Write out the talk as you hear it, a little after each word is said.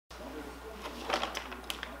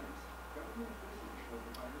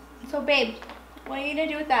So babe, what are you gonna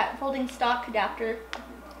do with that folding stock adapter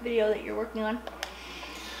video that you're working on?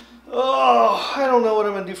 Oh, I don't know what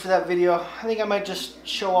I'm gonna do for that video. I think I might just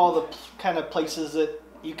show all the kind of places that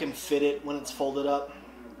you can fit it when it's folded up.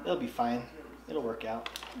 It'll be fine. It'll work out.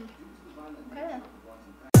 Okay then.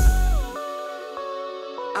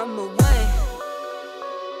 I'm a one.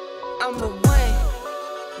 I'm a one.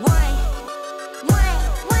 One.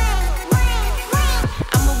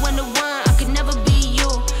 I'm a 1 to 1. I could never be you.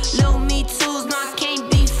 Low me tools, no I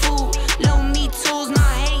can't be fooled. Low me tools, no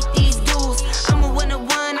I hate these dudes. I'm a 1 to 1.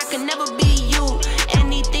 I could never be you.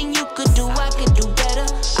 Anything you could do, I could do better.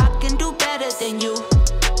 I can do better than you.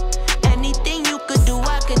 Anything you could do,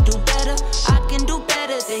 I can do better. I can do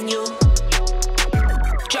better than you.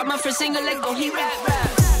 Drop my first single like, oh, he rap.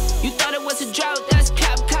 You thought it was a drought, that's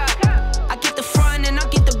cap. I get the front and I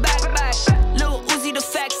get the back. Lil Uzi the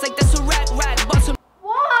facts like that's a rat.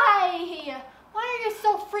 Why? Why are you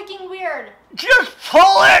so freaking weird? Just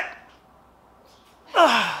pull it!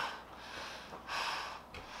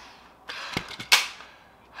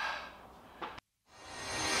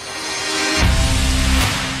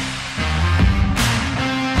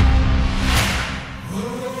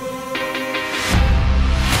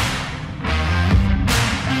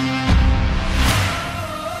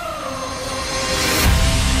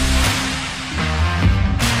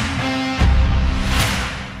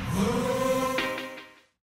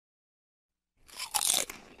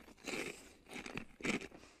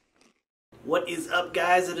 What is up,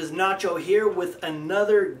 guys? It is Nacho here with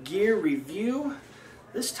another gear review.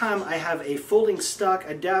 This time I have a folding stock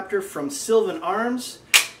adapter from Sylvan Arms.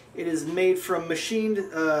 It is made from machined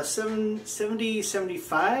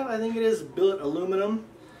 7075, I think it is, billet aluminum.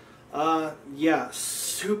 Yeah,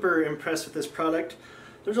 super impressed with this product.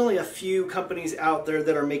 There's only a few companies out there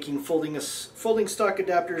that are making folding stock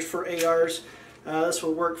adapters for ARs. This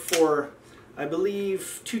will work for, I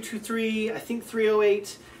believe, 223, I think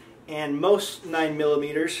 308, and most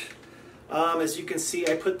 9mm. As you can see,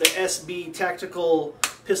 I put the SB tactical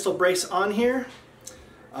pistol brace on here.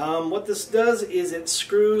 What this does is it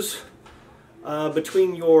screws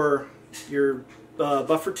between your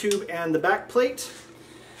buffer tube and the back plate.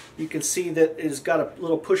 You can see that it's got a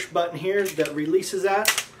little push button here that releases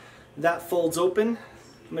that. That folds open. I'm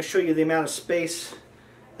going to show you the amount of space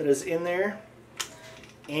that is in there.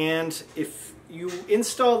 And if you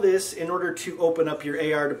install this in order to open up your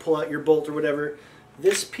AR to pull out your bolt or whatever,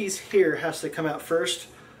 this piece here has to come out first.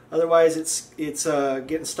 Otherwise it's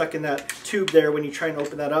getting stuck in that tube there when you try and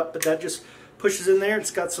open that up. But that just pushes in there.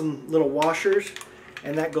 It's got some little washers,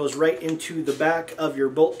 and that goes right into the back of your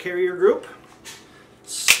bolt carrier group.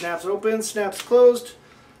 Snaps open, snaps closed.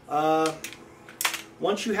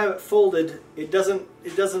 Once you have it folded, it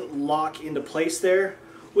doesn't lock into place there,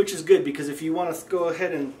 which is good, because if you want to go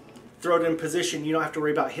ahead and throw it in position, you don't have to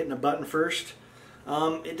worry about hitting a button first.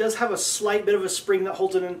 It does have a slight bit of a spring that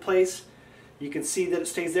holds it in place. You can see that it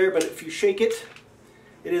stays there, but if you shake it,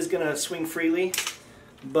 it is going to swing freely.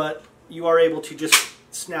 But you are able to just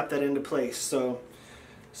snap that into place. So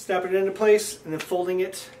snap it into place, and then folding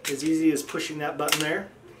it as easy as pushing that button there.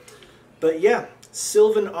 But yeah,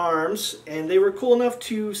 Sylvan Arms, and they were cool enough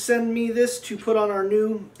to send me this to put on our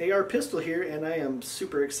new AR pistol here, and I am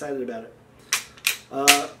super excited about it.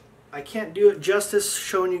 I can't do it justice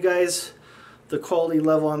showing you guys the quality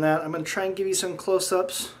level on that. I'm going to try and give you some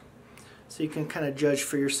close-ups so you can kind of judge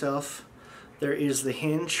for yourself. There is the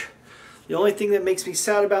hinge. The only thing that makes me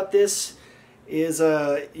sad about this is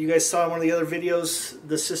you guys saw in one of the other videos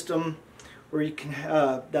the system where you can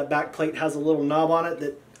that back plate has a little knob on it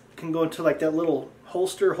that can go into like that little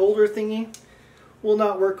holster holder thingy. Will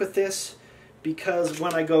not work with this, because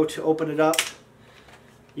when I go to open it up,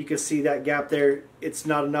 you can see that gap there. It's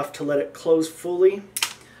not enough to let it close fully.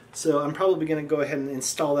 So I'm probably going to go ahead and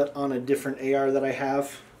install that on a different AR that I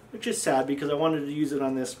have, which is sad because I wanted to use it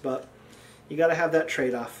on this, but you got to have that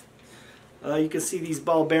trade-off. You can see these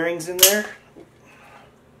ball bearings in there.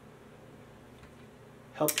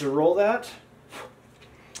 Help to roll that.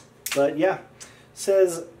 But yeah,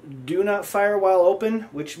 says do not fire while open,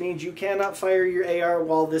 which means you cannot fire your AR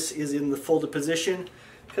while this is in the folded position,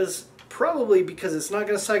 probably because it's not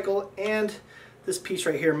going to cycle, and this piece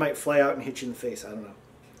right here might fly out and hit you in the face. I don't know.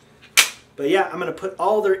 But yeah, I'm going to put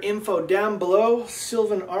all their info down below.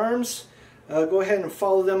 Sylvan Arms. Go ahead and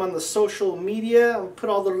follow them on the social media. I'll put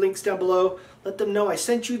all their links down below. Let them know I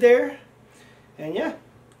sent you there. And yeah,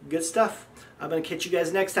 good stuff. I'm going to catch you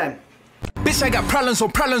guys next time. Bitch, I got problems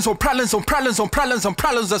on problems on problems on problems on problems on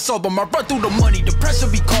problems I solve them. I run through the money, the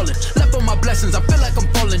pressure be calling. Left on my blessings, I feel like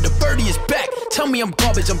I'm falling. The birdie is back, tell me I'm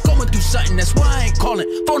garbage. I'm going through something, that's why I ain't calling.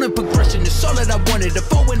 Phone and progression, it's all that I wanted. The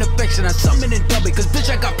phone in affection, I summon and dub it. Cause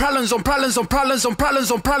bitch, I got problems on problems on problems on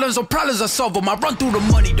problems on problems on problems I solve them. I run through the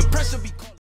money, the pressure be calling.